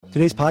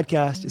Today's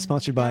podcast is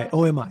sponsored by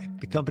OMI,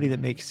 the company that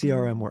makes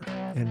CRM work.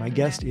 And my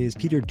guest is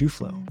Peter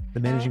Duflo, the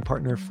managing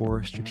partner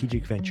for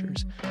Strategic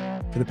Ventures.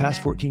 For the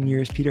past 14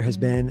 years, Peter has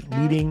been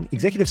leading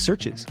executive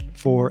searches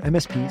for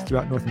MSPs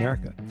throughout North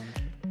America.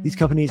 These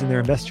companies and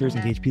their investors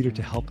engage Peter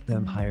to help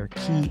them hire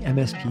key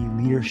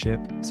MSP leadership,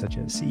 such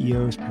as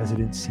CEOs,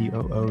 presidents,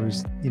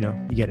 COOs, you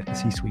get it, the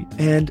C-suite.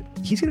 And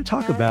he's going to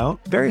talk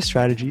about various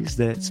strategies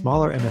that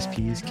smaller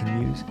MSPs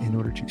can use in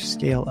order to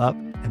scale up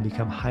and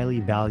become highly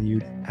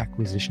valued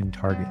acquisition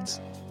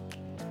targets.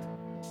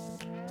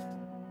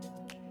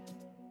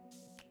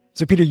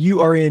 So Peter, you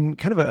are in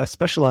kind of a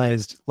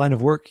specialized line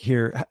of work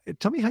here.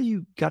 Tell me how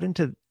you got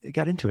into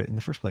it in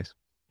the first place.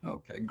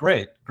 Okay,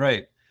 great.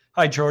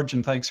 Hi, George,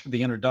 and thanks for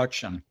the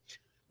introduction.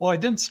 Well, I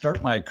didn't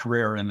start my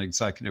career in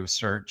executive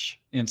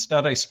search.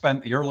 Instead, I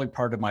spent the early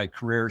part of my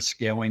career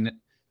scaling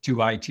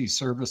two IT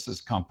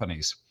services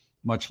companies,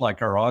 much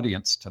like our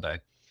audience today.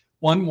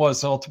 One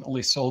was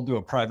ultimately sold to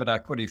a private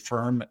equity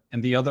firm,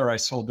 and the other I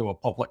sold to a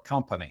public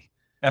company.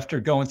 After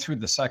going through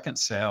the second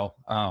sale,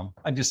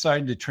 I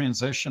decided to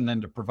transition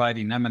into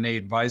providing M&A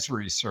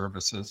advisory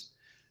services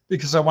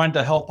because I wanted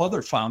to help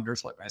other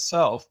founders like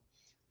myself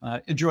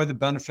enjoy the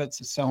benefits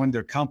of selling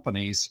their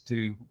companies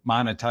to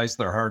monetize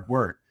their hard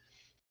work.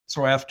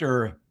 So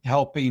after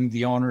helping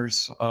the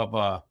owners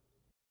of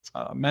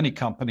many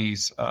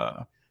companies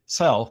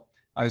sell,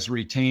 I was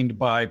retained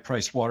by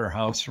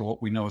Pricewaterhouse, or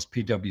what we know as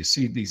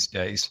PwC these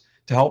days,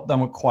 to help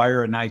them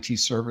acquire an IT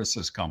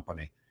services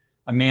company.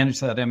 I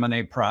managed that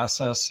M&A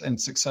process and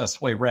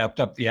successfully wrapped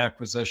up the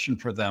acquisition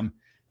for them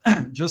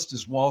just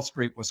as Wall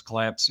Street was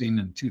collapsing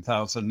in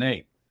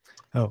 2008.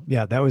 Oh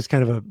yeah, that was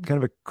kind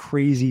of a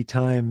crazy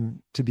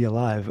time to be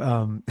alive.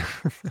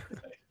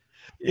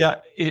 Yeah,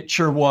 it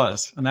sure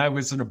was. And I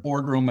was in a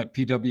boardroom at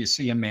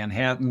PwC in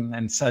Manhattan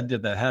and said to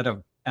the head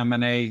of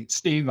M&A,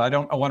 Steve, I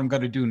don't know what I'm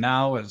going to do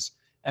now, as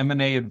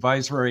M&A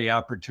advisory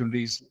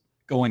opportunities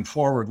going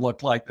forward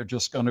look like they're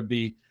just going to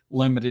be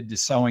limited to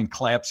selling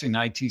collapsing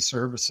IT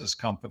services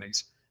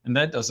companies. And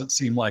that doesn't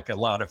seem like a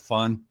lot of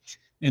fun.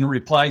 In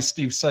reply,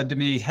 Steve said to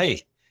me,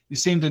 hey, you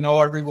seem to know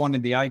everyone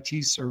in the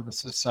IT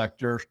services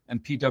sector,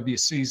 and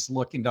PwC is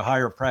looking to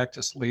hire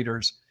practice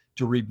leaders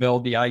to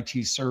rebuild the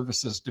IT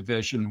services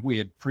division we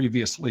had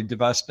previously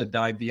divested to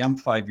IBM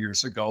 5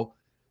 years ago.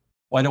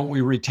 Why don't we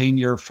retain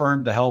your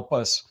firm to help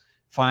us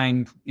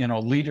find,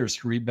 leaders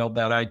to rebuild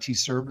that IT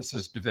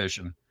services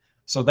division?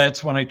 So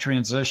that's when I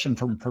transitioned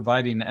from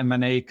providing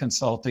M&A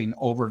consulting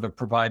over to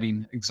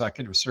providing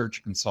executive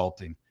search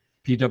consulting.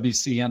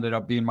 PwC ended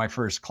up being my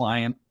first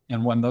client,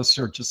 and when those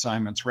search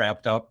assignments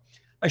wrapped up,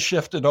 I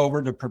shifted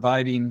over to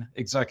providing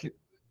executive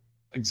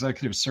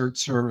search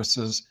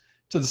services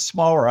to the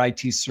smaller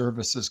IT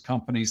services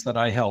companies that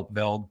I help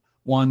build,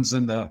 ones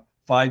in the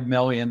 $5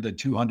 million to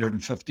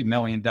 $250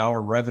 million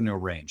revenue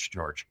range,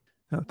 George.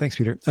 Oh, thanks,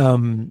 Peter.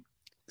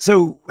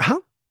 So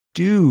how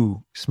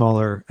do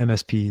smaller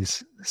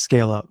MSPs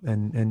scale up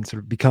and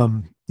sort of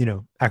become,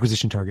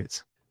 acquisition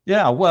targets?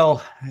 Yeah,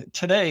 well,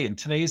 in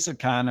today's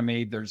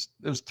economy, there's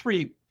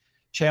three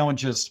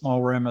challenges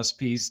smaller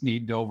MSPs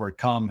need to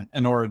overcome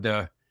in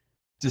order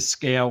to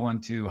scale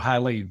into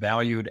highly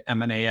valued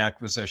M&A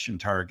acquisition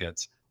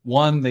targets.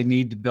 One, they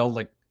need to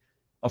build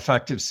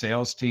effective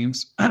sales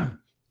teams.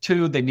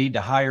 Two, they need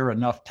to hire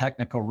enough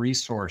technical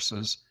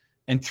resources.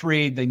 And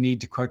three, they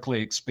need to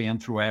quickly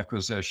expand through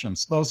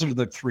acquisitions. Those are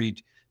the three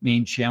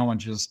main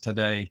challenges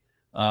today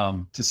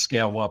to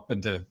scale up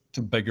into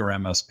bigger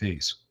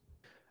MSPs.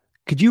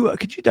 Could you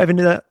dive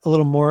into that a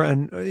little more?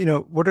 And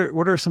what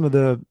are some of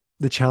the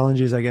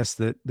challenges, I guess,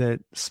 that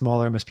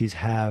smaller MSPs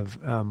have,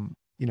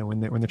 when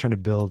they're trying to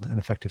build an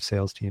effective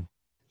sales team?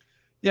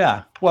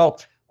 Yeah,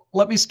 well,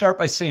 let me start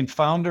by saying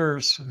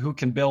founders who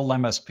can build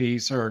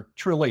MSPs are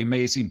truly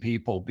amazing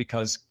people,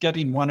 because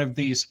getting one of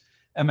these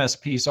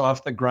MSPs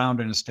off the ground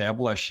and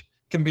established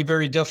can be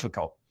very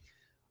difficult.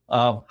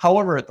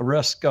 However, at the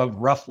risk of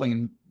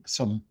ruffling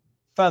some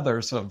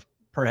feathers of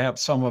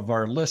perhaps some of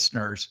our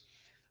listeners,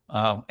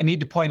 I need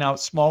to point out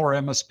smaller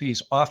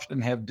MSPs often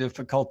have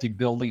difficulty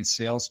building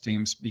sales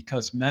teams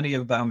because many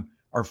of them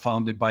are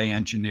founded by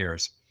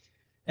engineers.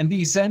 And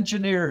these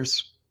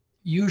engineers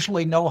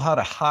usually know how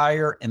to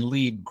hire and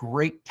lead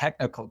great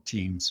technical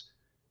teams,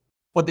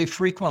 but they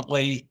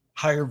frequently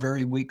hire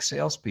very weak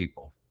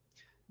salespeople.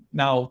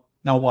 Now,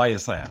 why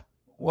is that?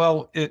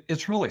 Well,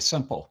 it's really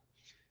simple.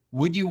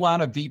 Would you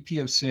want a VP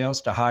of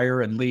sales to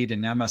hire and lead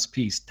an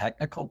MSP's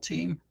technical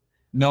team?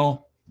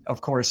 No,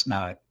 of course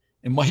not.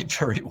 It might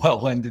very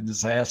well end in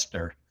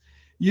disaster.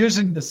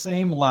 Using the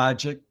same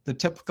logic, the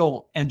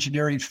typical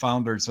engineering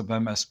founders of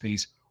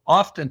MSPs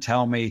often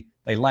tell me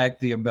they lack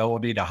the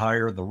ability to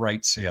hire the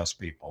right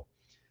salespeople.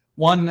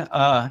 One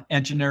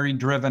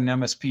engineering-driven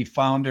MSP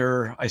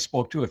founder I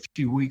spoke to a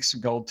few weeks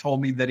ago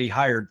told me that he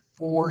hired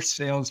 4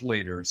 sales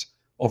leaders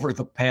over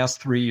the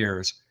past 3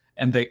 years,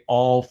 and they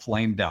all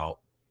flamed out.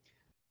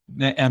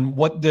 And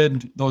what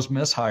did those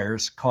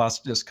mishires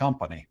cost his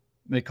company?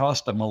 They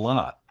cost him a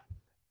lot.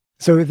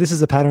 So if this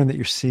is a pattern that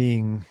you're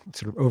seeing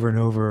sort of over and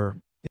over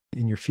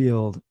in your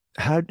field,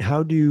 how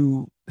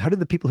do how do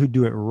the people who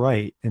do it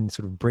right and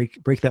sort of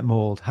break that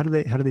mold, how do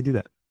they do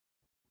that?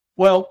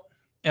 Well,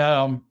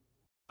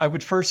 I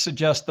would first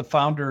suggest the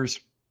founders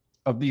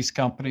of these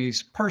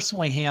companies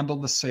personally handle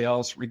the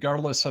sales,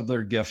 regardless of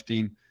their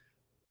gifting,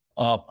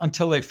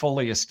 until they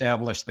fully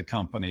establish the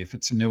company, if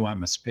it's a new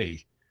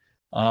MSP.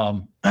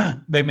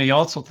 They may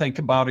also think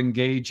about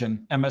engage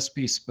an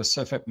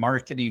MSP-specific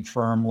marketing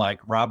firm like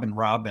Robin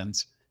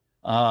Robbins,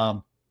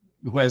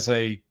 who has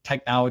a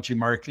technology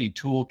marketing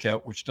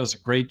toolkit, which does a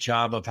great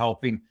job of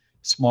helping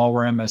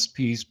smaller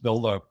MSPs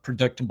build a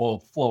predictable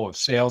flow of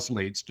sales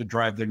leads to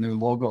drive their new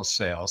logo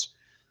sales.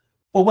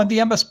 Well, when the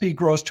MSP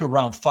grows to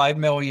around 5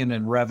 million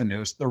in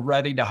revenues, they're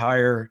ready to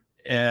hire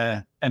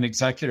an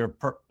executive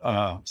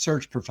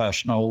search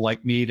professional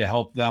like me to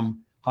help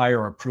them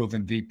hire a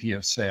proven VP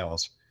of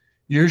sales.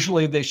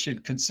 Usually they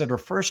should consider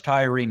first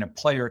hiring a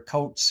player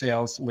coach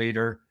sales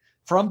leader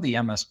from the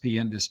MSP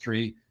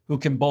industry who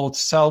can both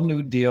sell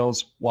new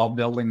deals while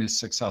building a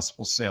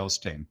successful sales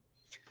team.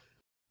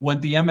 When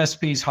the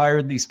MSPs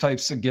hire these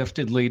types of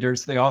gifted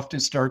leaders, they often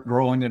start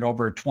growing at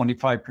over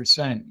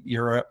 25%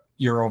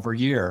 year over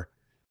year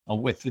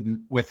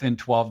within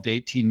 12 to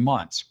 18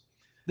 months.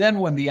 Then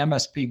when the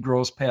MSP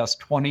grows past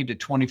 20 to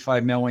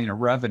 25 million in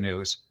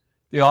revenues,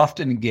 they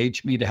often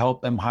engage me to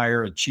help them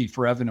hire a chief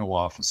revenue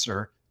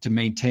officer to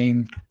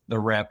maintain the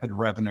rapid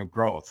revenue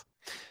growth.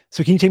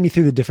 So can you take me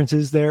through the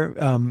differences there?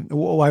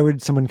 Why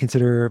would someone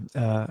consider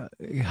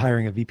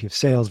hiring a VP of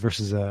sales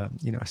versus a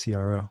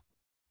CRO?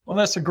 Well,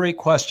 that's a great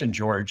question,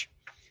 George.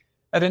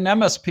 At an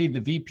MSP, the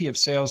VP of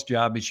sales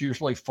job is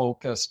usually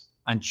focused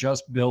on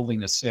just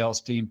building a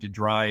sales team to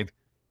drive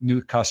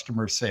new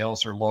customer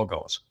sales or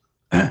logos.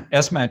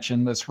 As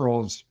mentioned, this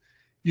role is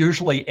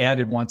usually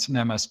added once an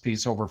MSP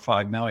is over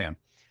 5 million.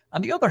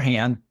 On the other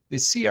hand, the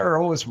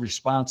CRO is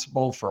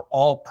responsible for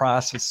all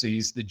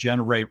processes that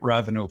generate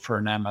revenue for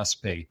an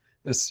MSP.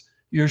 This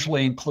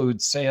usually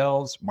includes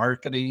sales,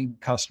 marketing,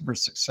 customer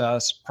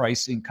success,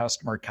 pricing,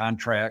 customer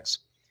contracts.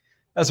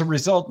 As a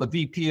result, the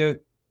VP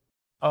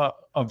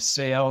of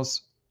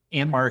sales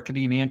and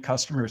marketing and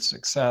customer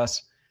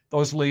success,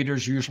 those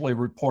leaders usually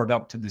report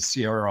up to the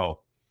CRO.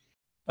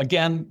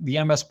 Again, the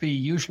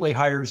MSP usually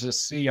hires a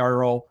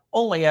CRO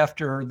only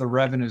after the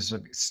revenues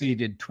have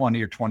exceeded 20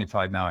 or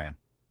 25 million.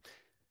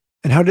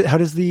 And how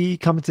does the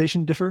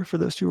compensation differ for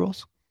those two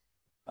roles?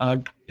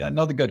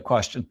 Another good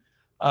question.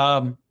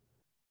 Well,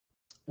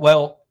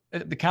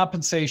 the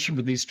compensation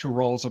for these two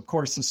roles, of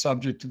course, is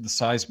subject to the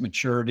size,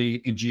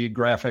 maturity, and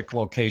geographic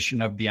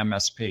location of the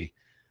MSP.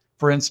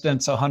 For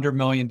instance, a $100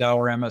 million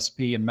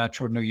MSP in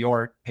Metro New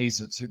York pays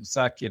its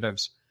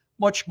executives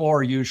much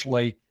more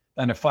usually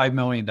than a $5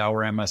 million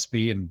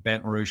MSP in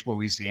Baton Rouge,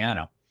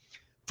 Louisiana.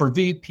 For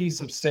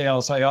VPs of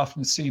sales, I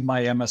often see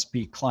my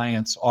MSP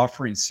clients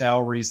offering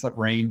salaries that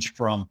range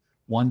from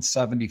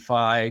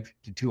 $175,000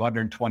 to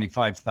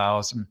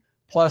 $225,000,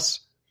 plus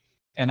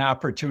an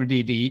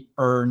opportunity to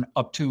earn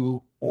up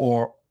to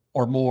or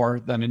more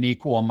than an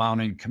equal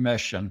amount in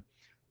commission,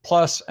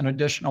 plus an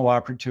additional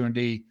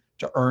opportunity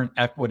to earn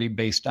equity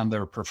based on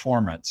their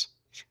performance.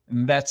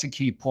 And that's a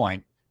key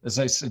point. As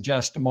I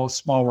suggest to most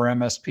smaller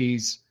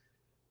MSPs,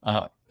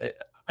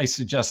 I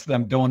suggest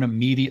them don't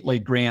immediately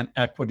grant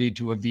equity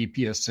to a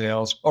VP of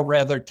sales, or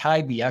rather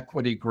tie the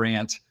equity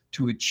grant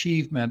to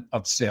achievement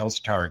of sales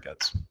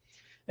targets.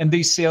 And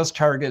these sales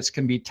targets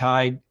can be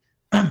tied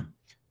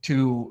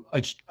to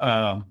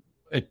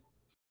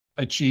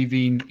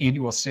achieving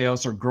annual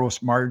sales or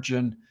gross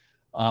margin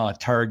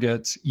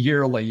targets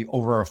yearly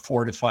over a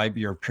 4 to 5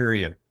 year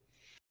period.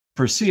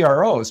 For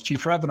CROs,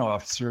 chief revenue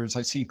officers,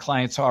 I see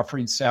clients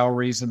offering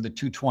salaries in the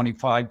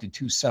 225 to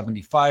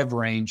 275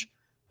 range,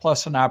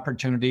 plus an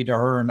opportunity to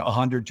earn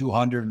 100 to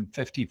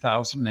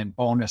 150,000 in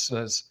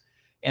bonuses.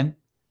 And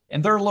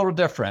they're a little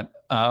different.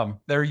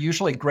 They're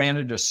usually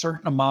granted a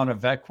certain amount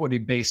of equity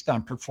based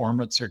on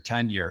performance or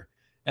tenure.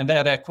 And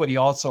that equity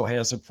also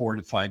has a 4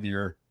 to 5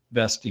 year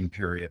vesting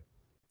period.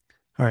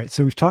 All right.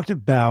 So we've talked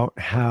about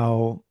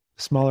how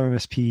smaller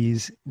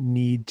MSPs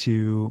need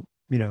to,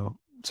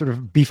 sort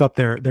of beef up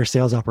their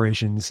sales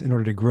operations in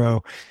order to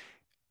grow.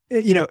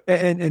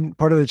 And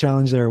part of the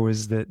challenge there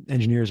was that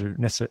engineers are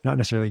not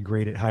necessarily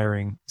great at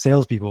hiring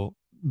salespeople,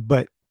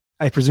 but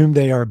I presume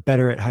they are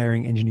better at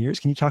hiring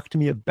engineers. Can you talk to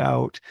me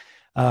about,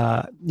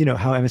 how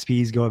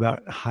MSPs go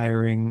about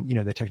hiring,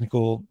 the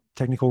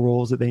technical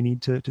roles that they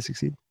need to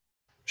succeed?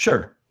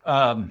 Sure.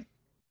 Many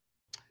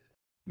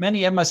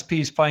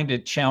MSPs find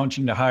it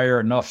challenging to hire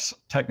enough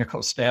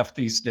technical staff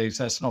these days.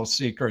 That's no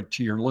secret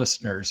to your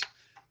listeners.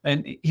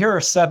 And here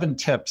are 7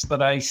 tips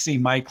that I see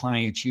my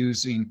clients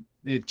using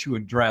to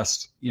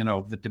address,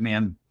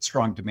 the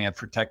strong demand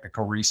for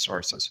technical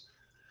resources.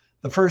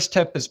 The first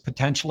tip is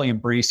potentially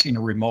embracing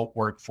a remote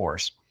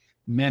workforce.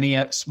 Many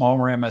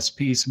smaller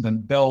MSPs have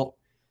been built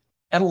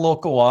at a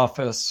local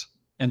office,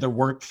 and their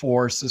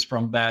workforce is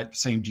from that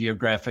same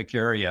geographic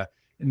area.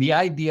 And the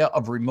idea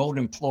of remote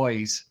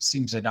employees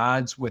seems at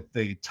odds with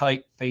the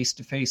tight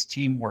face-to-face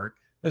teamwork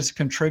that has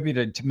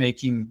contributed to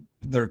making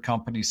their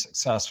company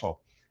successful.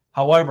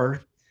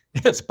 However,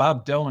 it's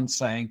Bob Dylan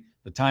saying,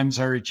 The times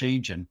are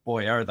changing.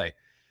 Boy, are they.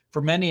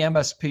 For many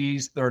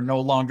MSPs, there are no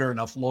longer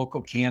enough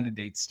local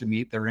candidates to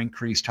meet their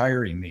increased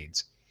hiring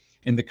needs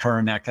in the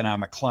current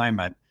economic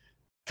climate.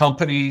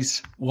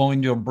 Companies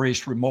willing to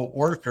embrace remote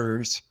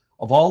workers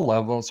of all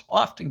levels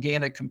often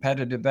gain a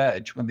competitive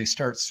edge when they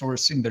start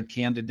sourcing their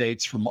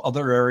candidates from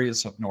other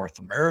areas of North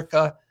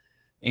America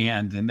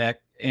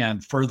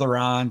and further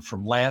on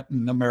from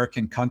Latin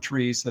American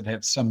countries that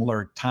have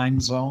similar time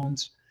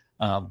zones,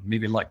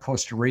 maybe like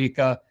Costa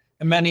Rica.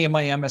 And many of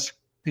my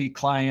MSP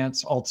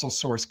clients also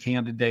source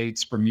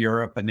candidates from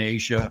Europe and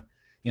Asia,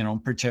 in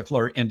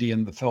particular India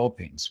and the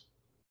Philippines.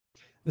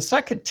 The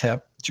second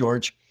tip,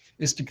 George,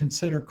 is to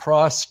consider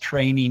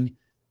cross-training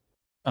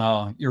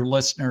your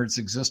listeners'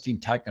 existing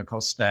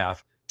technical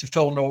staff to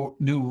fill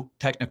new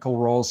technical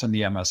roles in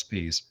the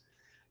MSPs.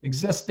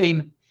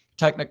 Existing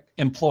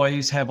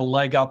employees have a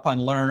leg up on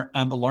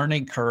the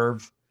learning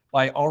curve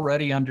by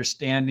already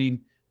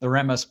understanding their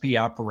MSP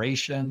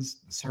operations,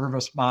 the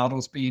service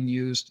models being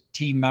used,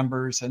 team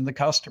members, and the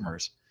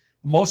customers.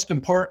 Most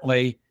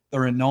importantly,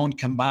 they're a known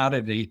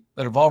commodity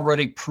that have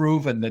already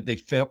proven that they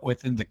fit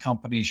within the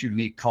company's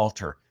unique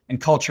culture,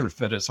 and culture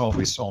fit is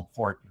always so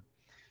important.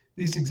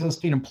 These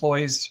existing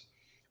employees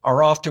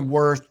are often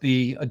worth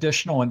the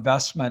additional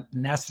investment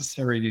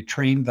necessary to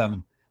train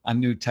them on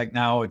new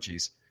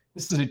technologies.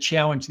 This is a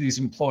challenge these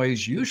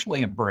employees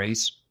usually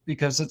embrace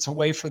because it's a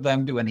way for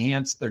them to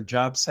enhance their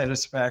job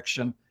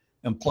satisfaction,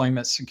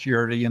 employment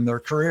security, and their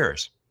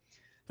careers.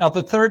 Now,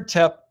 the third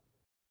tip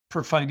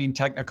for finding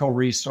technical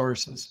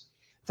resources,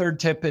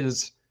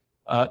 is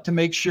to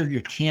make sure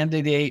your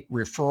candidate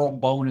referral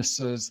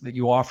bonuses that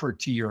you offer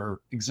to your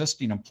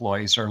existing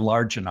employees are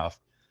large enough.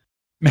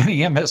 Many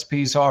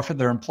MSPs offer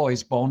their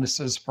employees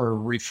bonuses for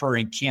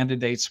referring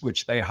candidates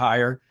which they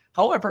hire.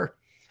 However,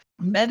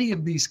 many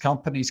of these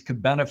companies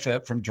could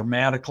benefit from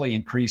dramatically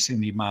increasing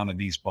the amount of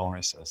these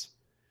bonuses.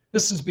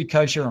 This is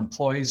because your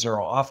employees are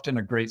often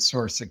a great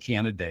source of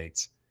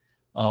candidates.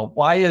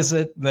 Why is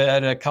it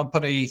that an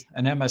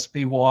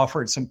MSP will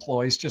offer its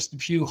employees just a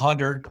few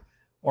hundred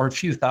or a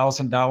few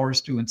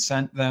 $1,000s to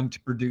incent them to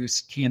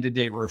produce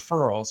candidate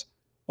referrals?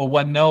 But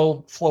when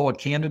no flow of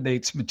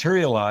candidates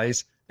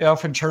materialize, they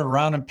often turn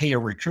around and pay a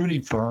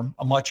recruiting firm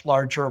a much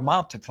larger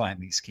amount to find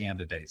these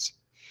candidates.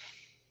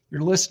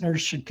 Your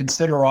listeners should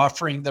consider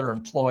offering their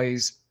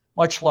employees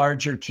much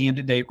larger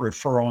candidate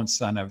referral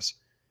incentives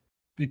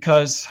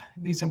because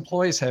these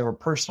employees have a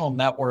personal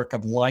network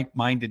of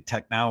like-minded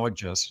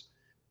technologists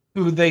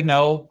who they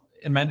know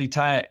in many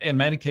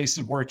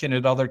cases working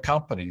at other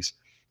companies.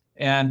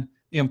 And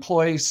the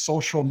employees'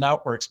 social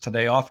networks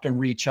today often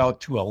reach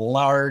out to a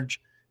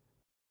large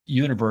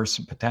universe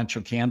of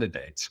potential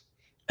candidates.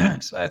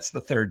 So that's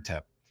the third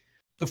tip.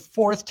 The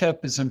fourth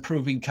tip is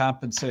improving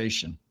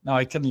compensation. Now,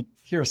 I can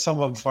hear some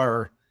of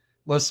our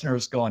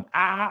listeners going,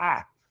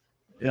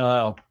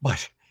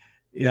 but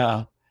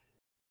yeah,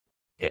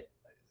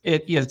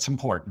 it's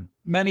important.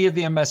 Many of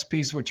the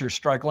MSPs which are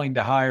struggling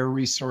to hire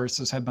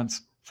resources have been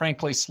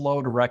frankly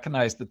slow to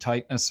recognize the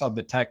tightness of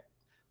the tech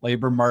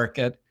labor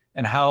market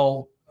and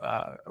how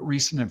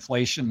recent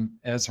inflation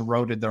has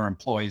eroded their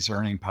employees'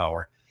 earning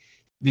power.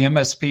 The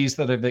MSPs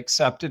that have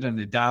accepted and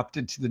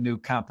adapted to the new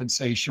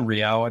compensation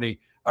reality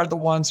are the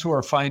ones who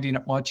are finding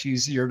it much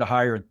easier to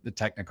hire the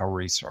technical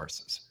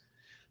resources.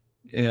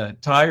 To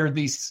hire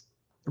these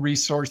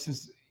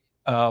resources,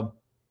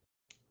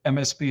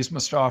 MSPs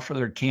must offer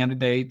their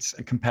candidates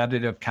a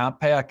competitive comp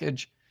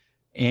package,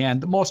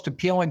 and the most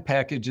appealing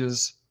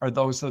packages are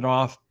those that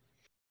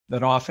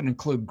often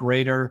include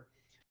greater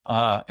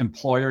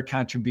employer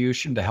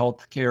contribution to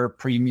healthcare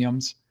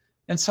premiums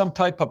and some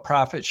type of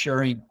profit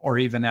sharing or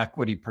even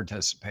equity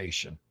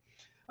participation.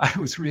 I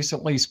was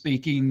recently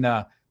speaking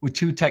with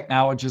two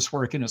technologists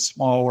working at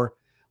smaller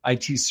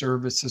IT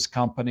services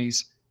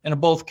companies. And in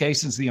both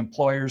cases, the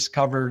employers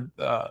covered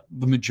the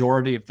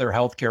majority of their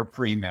healthcare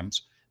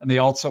premiums, and they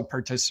also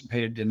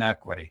participated in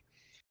equity.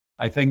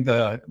 I think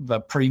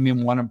the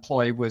premium one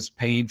employee was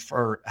paying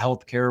for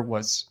healthcare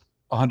was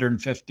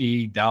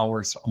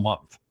 $150 a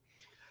month.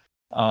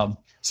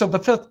 So the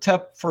fifth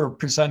tip for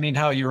presenting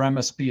how your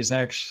MSP is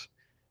actually,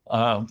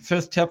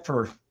 fifth tip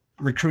for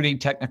recruiting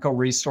technical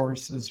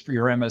resources for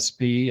your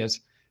MSP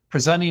is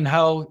presenting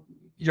how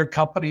your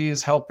company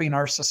is helping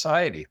our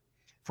society.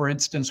 For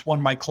instance, one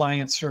of my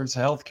clients serves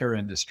the healthcare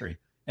industry,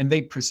 and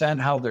they present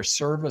how their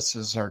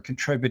services are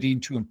contributing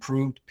to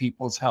improved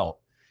people's health.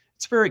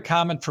 It's very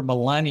common for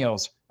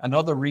millennials and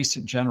other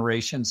recent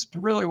generations to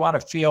really want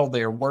to feel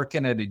they're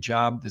working at a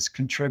job that's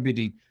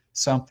contributing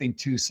something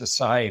to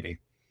society.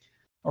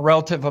 A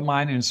relative of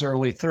mine in his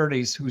early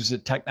 30s, who's a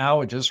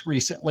technologist,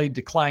 recently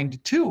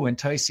declined 2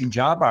 enticing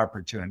job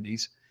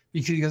opportunities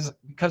because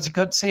he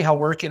couldn't see how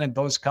working at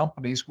those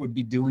companies would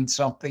be doing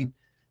something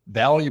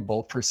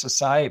valuable for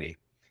society.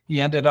 He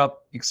ended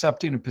up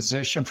accepting a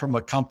position from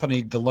a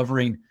company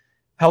delivering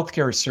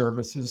healthcare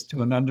services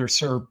to an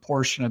underserved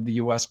portion of the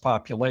U.S.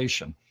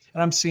 population.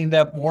 And I'm seeing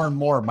that more and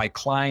more. My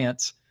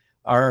clients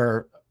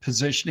are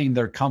positioning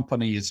their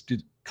companies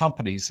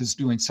as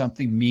doing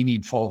something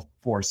meaningful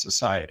for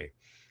society.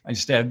 I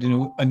just had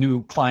a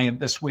new client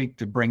this week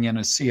to bring in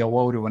a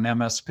COO to an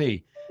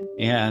MSP.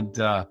 And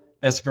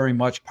that's very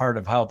much part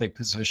of how they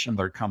position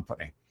their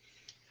company.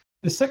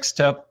 The sixth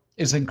tip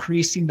is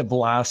increasing the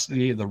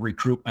velocity of the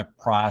recruitment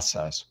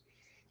process.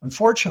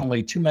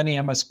 Unfortunately, too many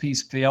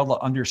MSPs fail to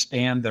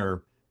understand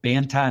their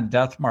Banton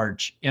Death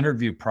March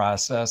interview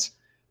process,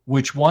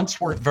 which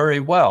once worked very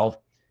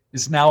well,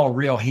 is now a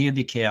real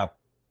handicap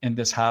in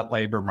this hot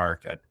labor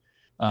market.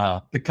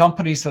 The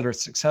companies that are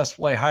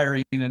successfully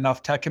hiring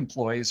enough tech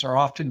employees are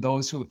often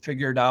those who have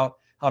figured out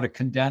how to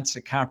condense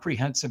a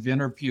comprehensive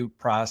interview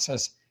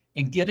process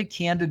and get a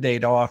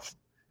candidate off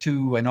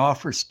to an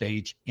offer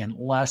stage in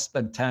less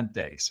than 10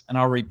 days. And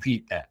I'll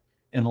repeat that,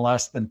 in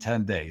less than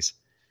 10 days.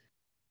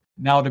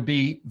 Now, to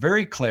be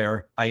very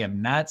clear, I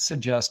am not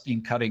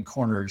suggesting cutting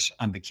corners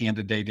on the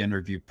candidate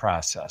interview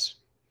process.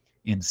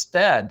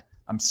 Instead,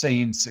 I'm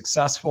saying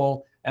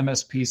successful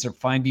MSPs are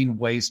finding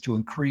ways to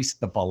increase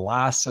the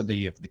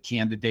velocity of the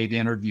candidate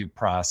interview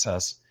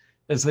process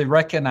as they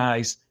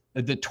recognize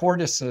that the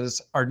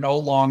tortoises are no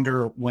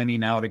longer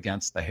winning out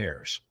against the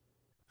hares.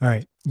 All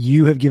right.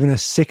 You have given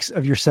us 6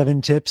 of your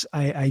 7 tips.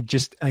 I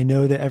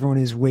know that everyone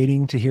is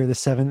waiting to hear the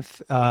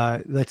 7th.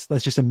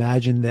 Let's just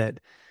imagine that,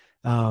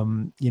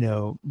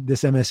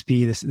 this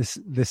MSP,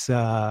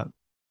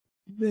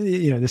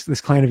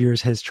 this client of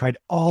yours has tried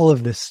all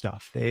of this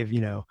stuff. They've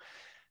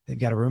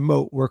got a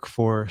remote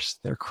workforce,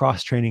 they're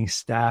cross-training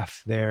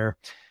staff, they've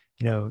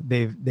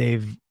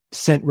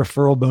sent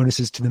referral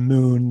bonuses to the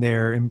moon,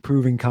 they're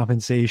improving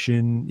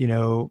compensation,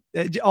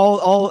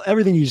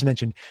 everything you just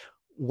mentioned.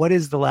 What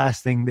is the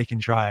last thing they can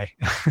try?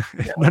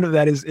 None of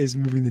that is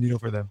moving the needle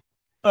for them.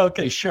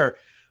 Okay, sure.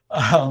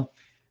 The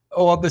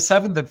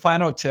 7th and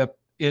final tip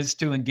is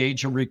to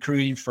engage a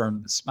recruiting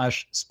firm that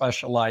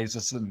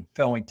specializes in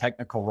filling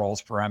technical roles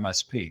for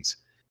MSPs.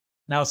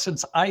 Now,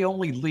 since I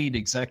only lead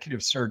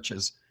executive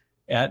searches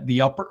at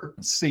the upper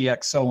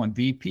CXO and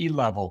VP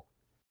level,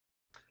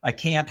 I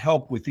can't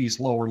help with these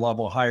lower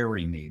level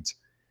hiring needs.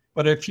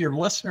 But if your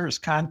listeners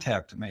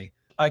contact me,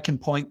 I can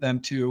point them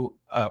to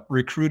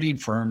recruiting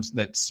firms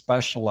that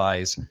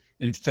specialize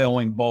in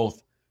filling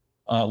both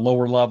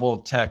lower level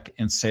tech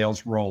and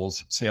sales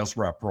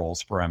rep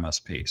roles for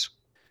MSPs.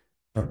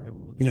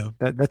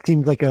 That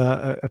seems like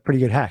a pretty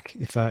good hack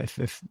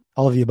if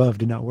all of the above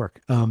did not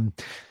work. All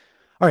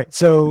right.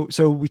 So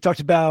we talked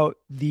about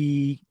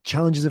the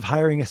challenges of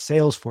hiring a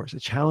sales force, the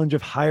challenge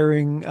of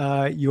hiring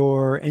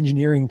your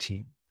engineering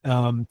team.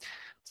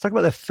 Let's talk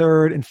about the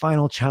third and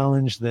final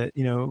challenge that,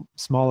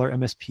 smaller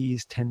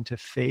MSPs tend to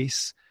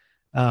face,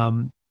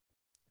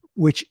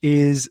 which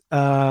is,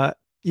 for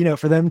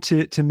them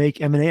to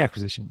make M&A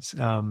acquisitions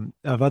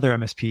of other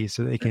MSPs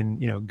so they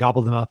can,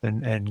 gobble them up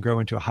and grow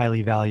into a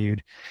highly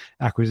valued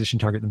acquisition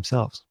target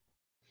themselves.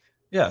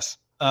 Yes.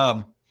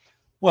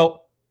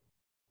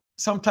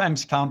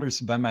 Sometimes founders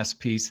of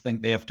MSPs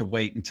think they have to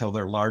wait until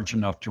they're large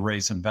enough to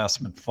raise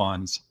investment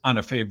funds on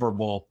a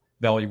favorable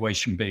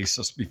valuation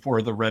basis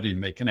before they're ready to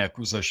make an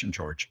acquisition,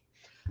 George.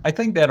 I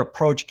think that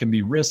approach can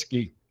be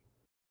risky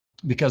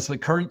because the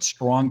current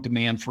strong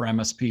demand for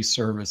MSP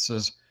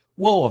services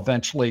will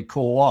eventually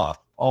cool off.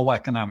 All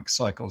economic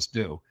cycles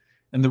do.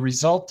 And the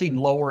resulting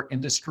lower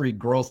industry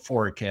growth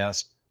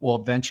forecast will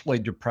eventually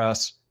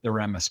depress their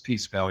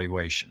MSP's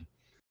valuation.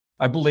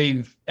 I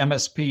believe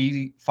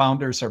MSP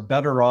founders are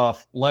better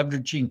off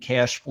leveraging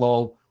cash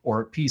flow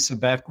or a piece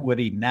of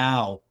equity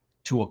now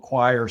to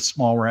acquire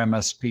smaller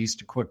MSPs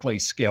to quickly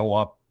scale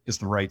up is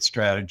the right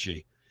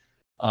strategy.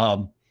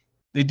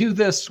 They do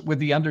this with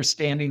the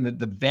understanding that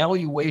the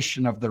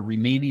valuation of the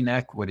remaining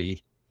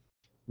equity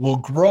will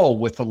grow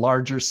with the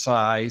larger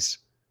size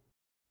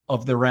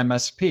of their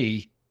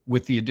MSP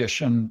with the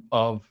addition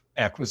of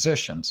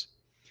acquisitions.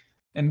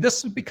 And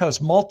this is because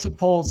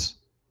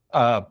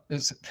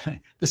this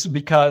is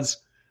because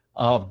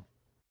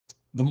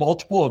the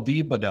multiple of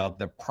EBITDA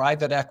that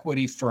private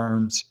equity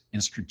firms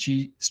and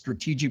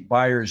strategic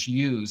buyers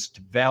use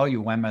to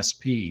value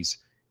MSPs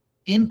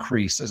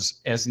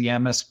increases as the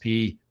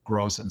MSP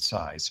grows in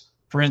size.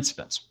 For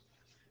instance,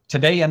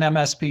 today an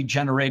MSP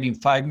generating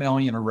 $5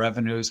 million in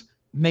revenues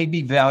may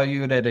be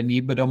valued at an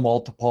EBITDA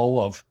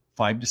multiple of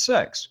 5 to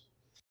 6,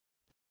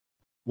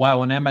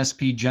 while an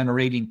MSP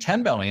generating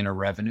 $10 million in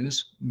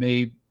revenues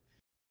may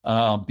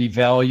be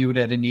valued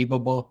at an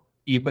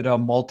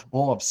EBITDA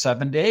multiple of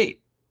 7 to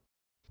 8,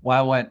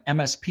 while an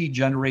MSP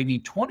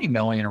generating 20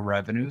 million in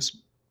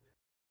revenues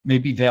may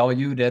be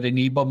valued at an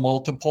EBITDA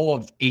multiple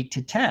of 8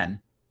 to 10,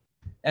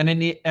 and an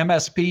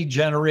MSP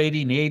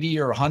generating 80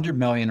 or 100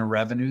 million in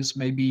revenues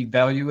may be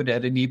valued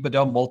at an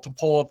EBITDA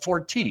multiple of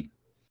 14.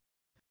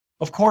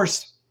 Of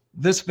course,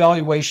 this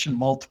valuation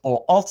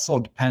multiple also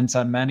depends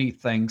on many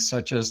things,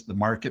 such as the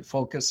market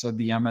focus of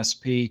the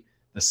MSP,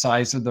 the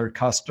size of their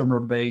customer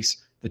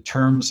base, the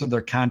terms of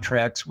their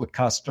contracts with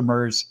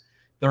customers,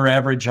 their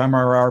average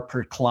MRR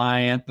per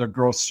client, their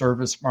gross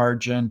service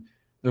margin,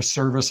 their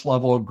service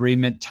level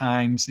agreement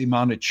times, the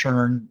amount of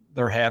churn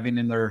they're having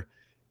in their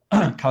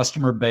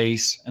customer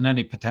base, and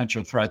any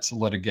potential threats of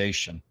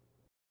litigation.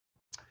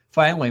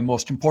 Finally,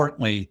 most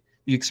importantly,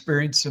 the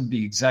experience of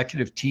the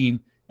executive team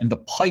and the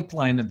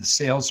pipeline of the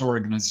sales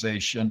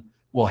organization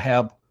will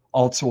have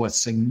also a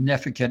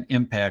significant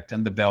impact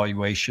on the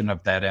valuation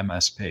of that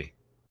MSP.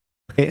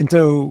 Okay, and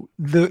so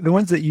the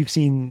ones that you've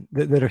seen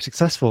that are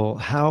successful,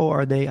 how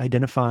are they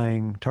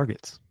identifying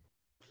targets?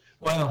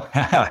 Well,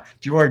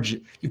 George,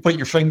 you put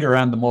your finger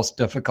on the most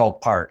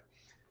difficult part.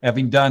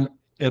 Having done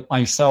it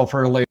myself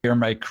earlier in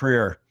my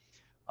career,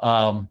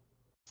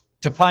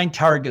 to find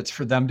targets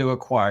for them to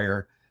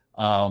acquire,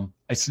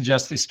 I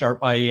suggest they start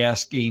by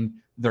asking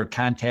their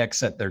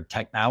contacts at their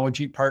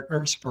technology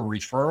partners for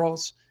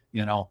referrals.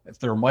 If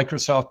they're a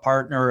Microsoft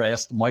partner,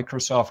 ask the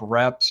Microsoft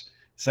reps,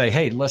 say,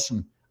 hey,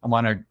 listen, I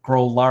want to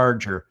grow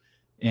larger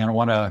and I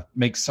want to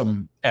make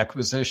some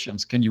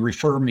acquisitions. Can you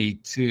refer me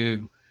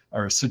to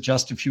or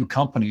suggest a few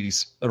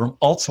companies that are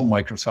also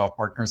Microsoft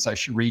partners I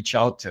should reach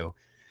out to?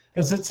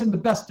 Because it's in the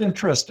best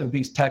interest of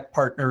these tech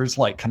partners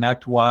like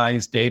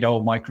ConnectWise,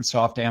 Datto,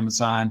 Microsoft,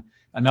 Amazon,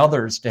 and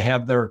others to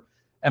have their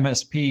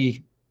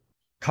MSP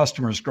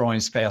customers growing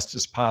as fast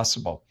as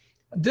possible.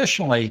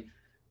 Additionally,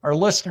 our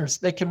listeners,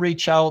 they can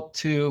reach out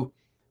to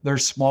their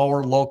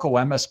smaller local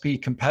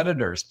MSP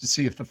competitors to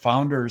see if the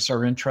founders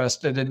are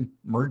interested in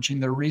merging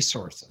their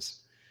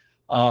resources.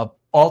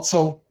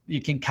 Also,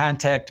 you can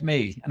contact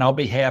me and I'll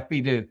be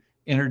happy to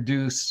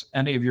introduce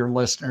any of your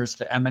listeners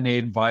to M&A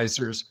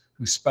advisors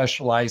who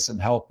specialize in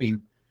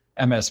helping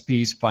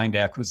MSPs find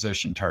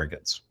acquisition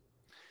targets.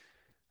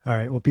 All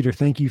right. Well, Peter,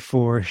 thank you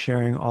for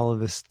sharing all of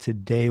this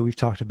today. We've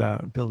talked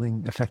about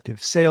building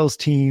effective sales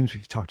teams.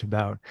 We've talked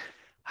about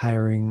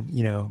hiring,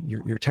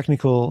 your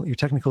technical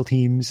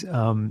teams,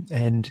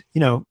 and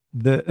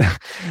the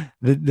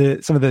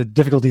some of the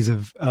difficulties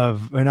of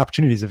and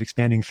opportunities of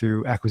expanding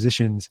through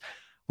acquisitions.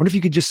 I wonder if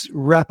you could just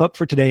wrap up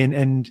for today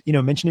and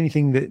mention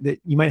anything that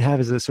you might have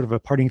as a sort of a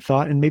parting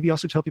thought, and maybe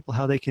also tell people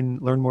how they can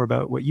learn more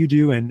about what you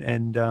do and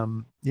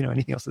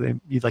anything else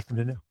that you'd like them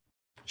to know.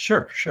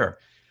 Sure.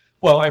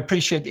 Well, I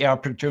appreciate the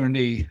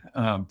opportunity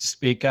to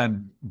speak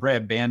on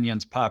Brad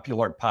Banyan's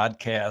popular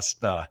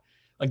podcast.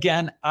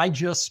 Again, I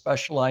just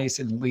specialize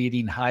in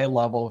leading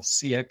high-level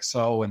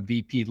CXO and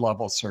VP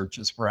level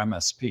searches for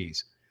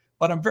MSPs,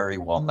 but I'm very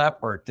well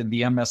networked in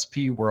the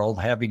MSP world,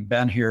 having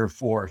been here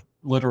for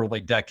literally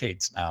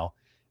decades now.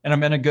 And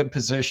I'm in a good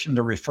position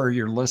to refer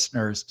your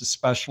listeners to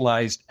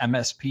specialized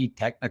MSP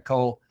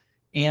technical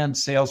and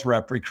sales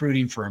rep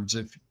recruiting firms.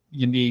 If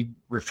you need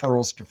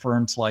referrals to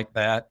firms like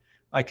that,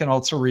 I can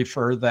also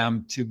refer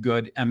them to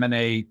good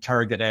M&A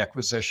target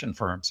acquisition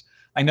firms.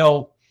 I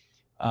know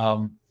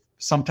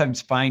sometimes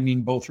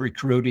finding both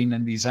recruiting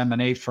and these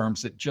M&A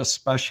firms that just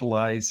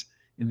specialize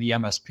in the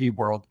MSP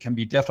world can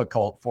be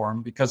difficult for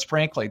them because,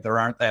 frankly, there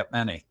aren't that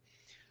many.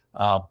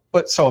 But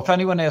if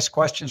anyone has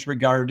questions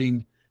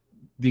regarding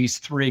these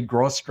three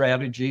growth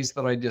strategies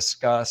that I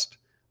discussed,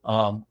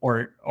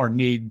 or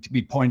need to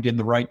be pointed in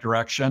the right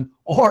direction,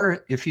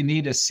 or if you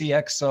need a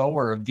CXO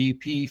or a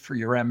VP for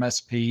your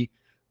MSP,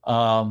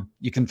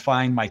 you can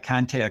find my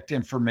contact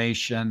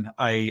information.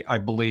 I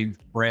believe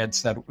Brad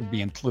said it would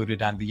be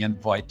included on the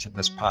invite to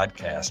this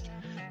podcast.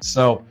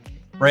 So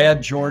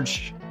Brad,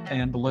 George,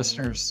 and the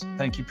listeners,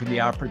 thank you for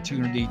the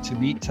opportunity to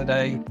meet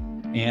today,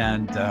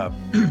 and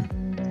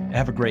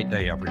have a great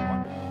day,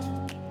 everyone.